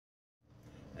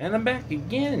And I'm back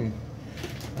again.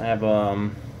 I have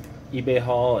eBay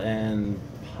haul and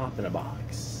pop in a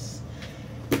box.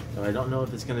 So I don't know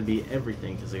if it's going to be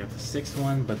everything because I got the 6th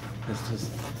one, but it's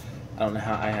just, I don't know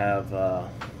how I have,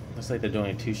 looks like they're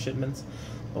doing 2 shipments.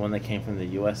 The one that came from the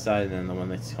US side and then the one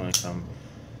that's coming from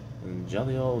the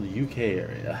jolly old UK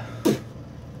area.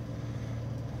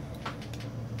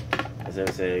 As I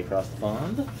would say, across the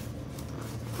pond.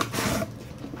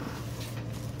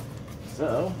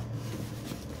 So,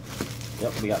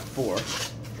 yep, we got 4.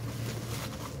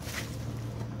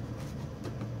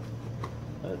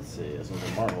 Let's see, this one's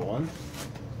a Marvel one.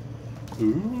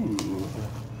 Ooh,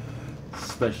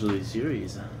 specialty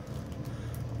series.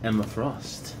 Emma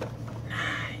Frost.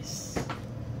 Nice.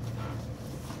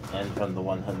 And from the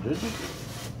 100,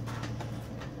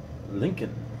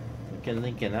 Lincoln.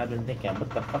 Lincoln, I've been thinking, what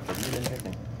the fuck have you been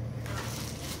thinking?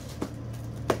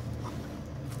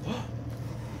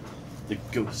 The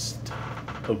ghost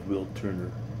of Will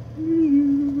Turner.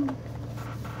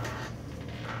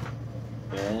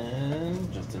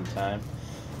 And just in time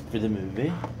for the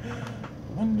movie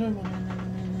Wonder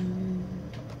Woman.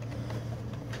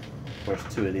 Of course,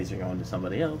 2 of these are going to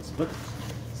somebody else, but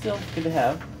still good to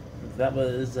have. That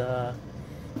was the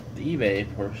eBay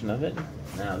portion of it.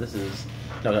 Now this is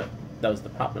that was the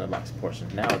pop in the box portion.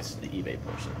 Now it's the eBay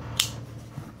portion.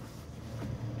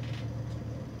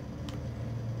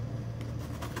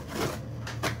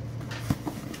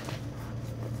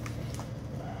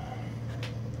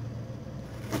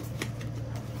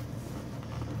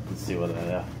 Let's see what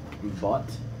I bought.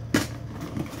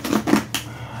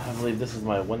 I believe this is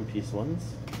my one-piece ones.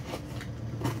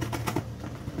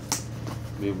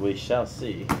 We shall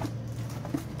see.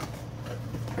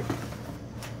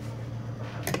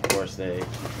 Of course, no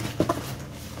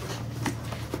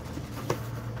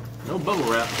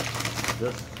bubble wrap,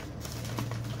 just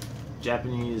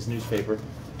Japanese newspaper.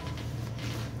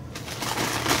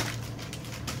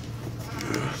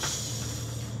 Yes.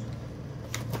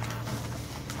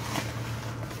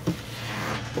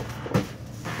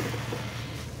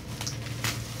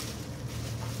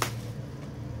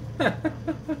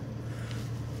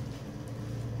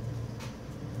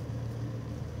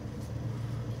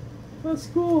 That's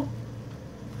cool.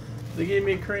 They gave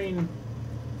me a crane.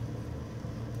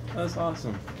 That's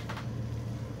awesome.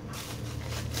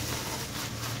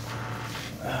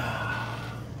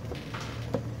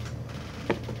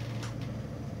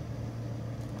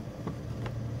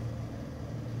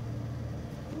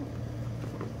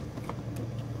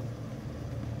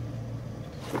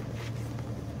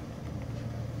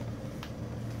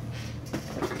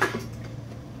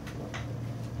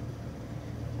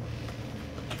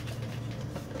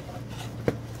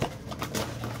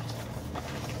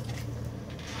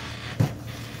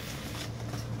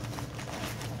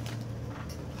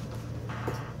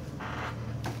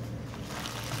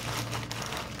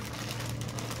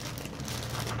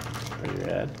 Pretty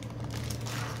rad.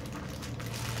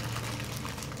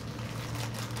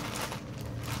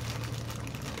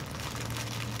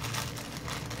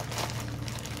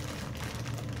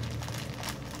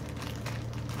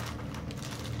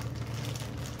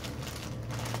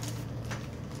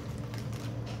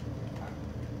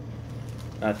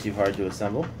 Not too hard to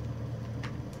assemble.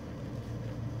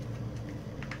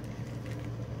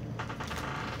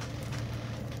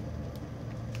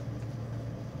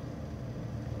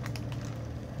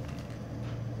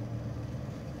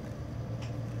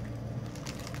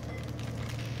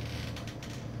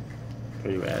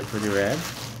 Pretty rad, pretty rad.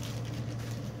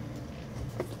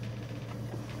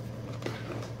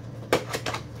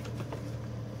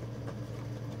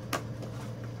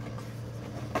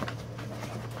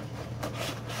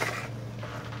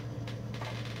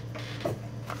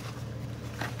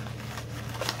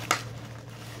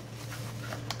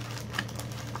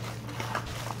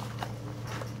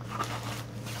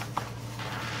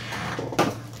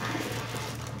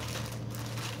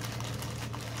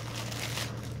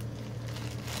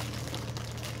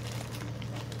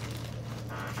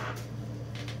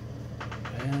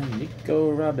 And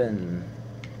Nico Robin.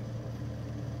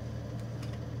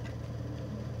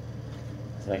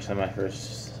 It's actually my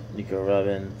first Nico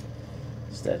Robin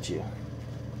statue.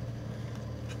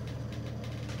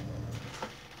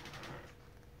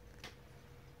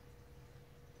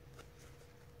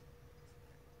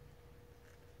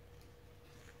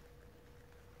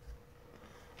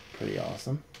 Pretty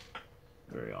awesome.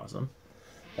 Very awesome.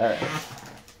 Alright.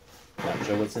 Not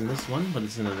sure what's in this one, but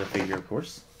it's another figure, of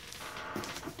course.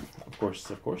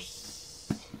 Of course.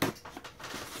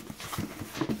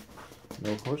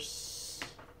 No horse.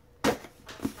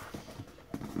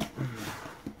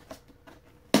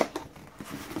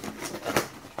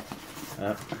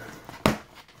 Yep.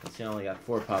 See, I only got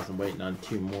 4 pops. I'm waiting on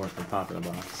 2 more from Pop in a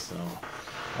Box, so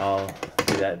I'll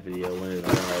do that video when it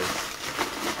arrives.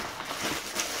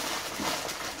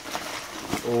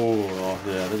 Oh,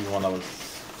 yeah, this is one I was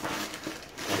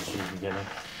interested in getting.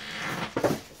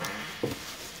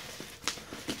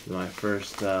 This is my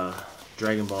first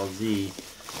Dragon Ball Z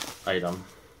item.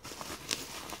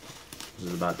 This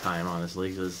is about time,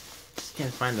 honestly, because just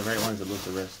can't find the right ones that look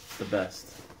the best.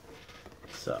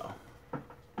 So,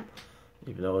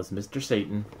 even though it's Mr.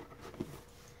 Satan,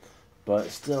 but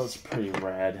still it's pretty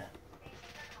rad.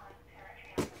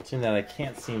 Seeing that I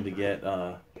can't seem to get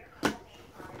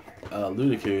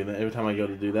Ludiku, and every time I go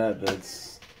to do that,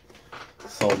 that's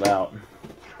sold out.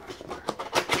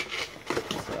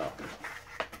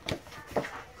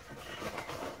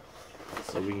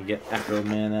 So we can get Acro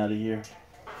Man out of here.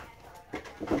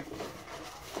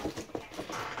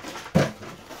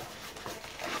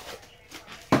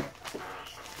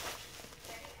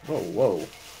 Whoa.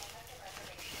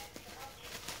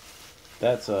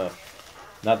 That's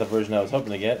not the version I was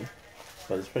hoping to get,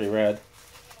 but it's pretty rad.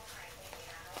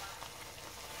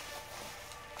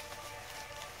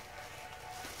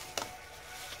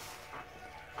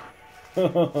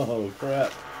 Oh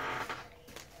crap.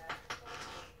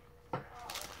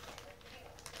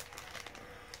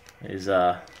 Is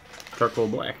charcoal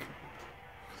black.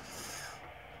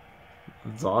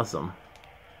 That's awesome.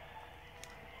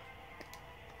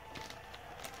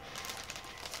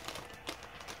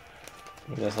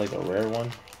 Maybe that's like a rare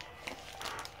one.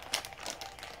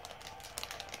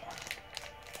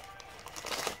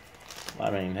 I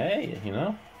mean, hey, you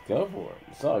know, go for it.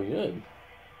 It's all good.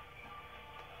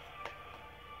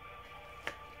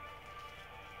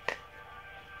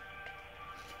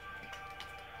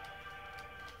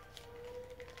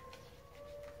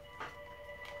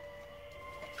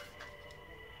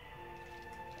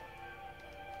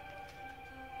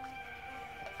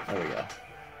 There we go.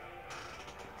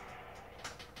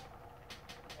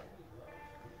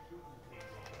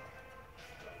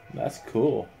 That's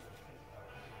cool.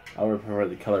 I would prefer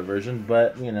the color version,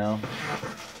 but you know,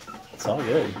 it's all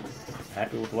good.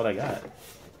 Happy with what I got.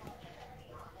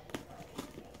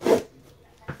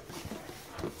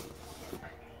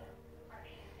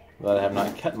 Glad I have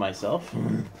not cut myself.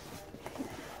 A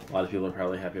lot of people are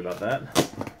probably happy about that.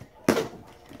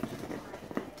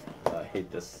 I hate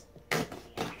this.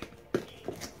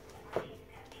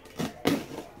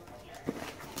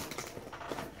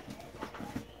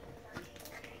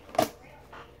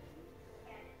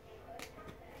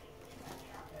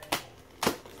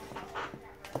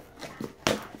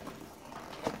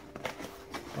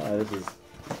 This is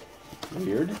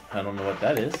weird. I don't know what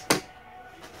that is.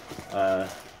 I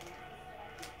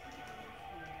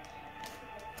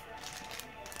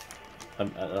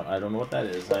don't know what that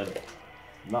is.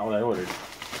 Not what I ordered.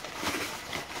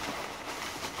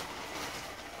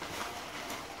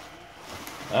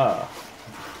 Ah,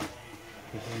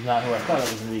 this is not who I thought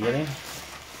it was in the beginning.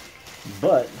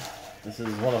 But this is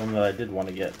one of them that I did want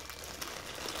to get.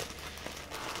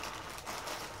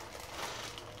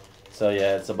 So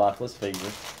yeah, it's a boxless figure.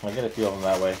 I get a few of them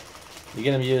that way. You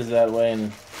get them used that way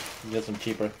and you get some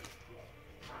cheaper.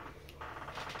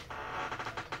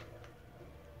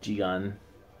 G-Gun.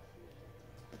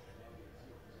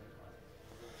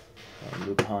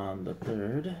 Lupin the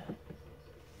Third.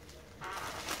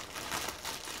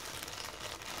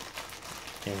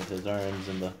 Came with his arms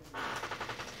and the...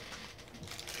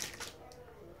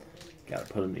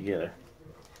 Gotta put them together.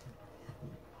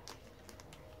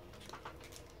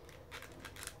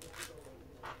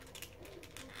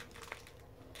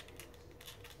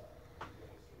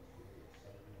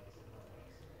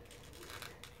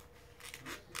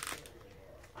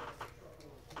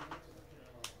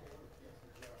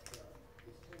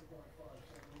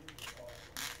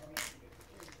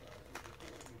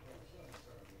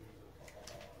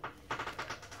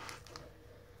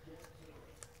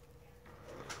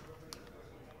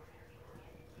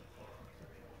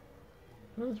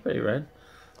 That's pretty rad.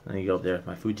 Then you go up there with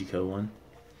my Fujiko one.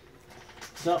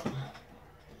 So,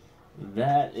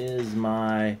 that is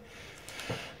my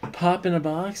Pop in a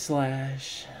Box /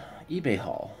 eBay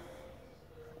haul.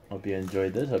 Hope you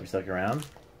enjoyed this. Hope you stuck around.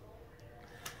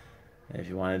 If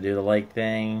you want to do the like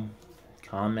thing,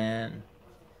 comment,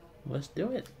 let's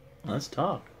do it. Let's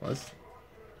talk. Let's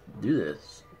do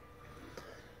this.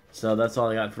 So that's all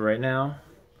I got for right now.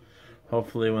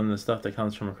 Hopefully when the stuff that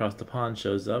comes from across the pond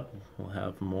shows up, we'll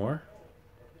have more.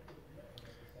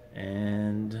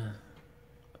 And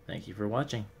thank you for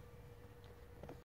watching.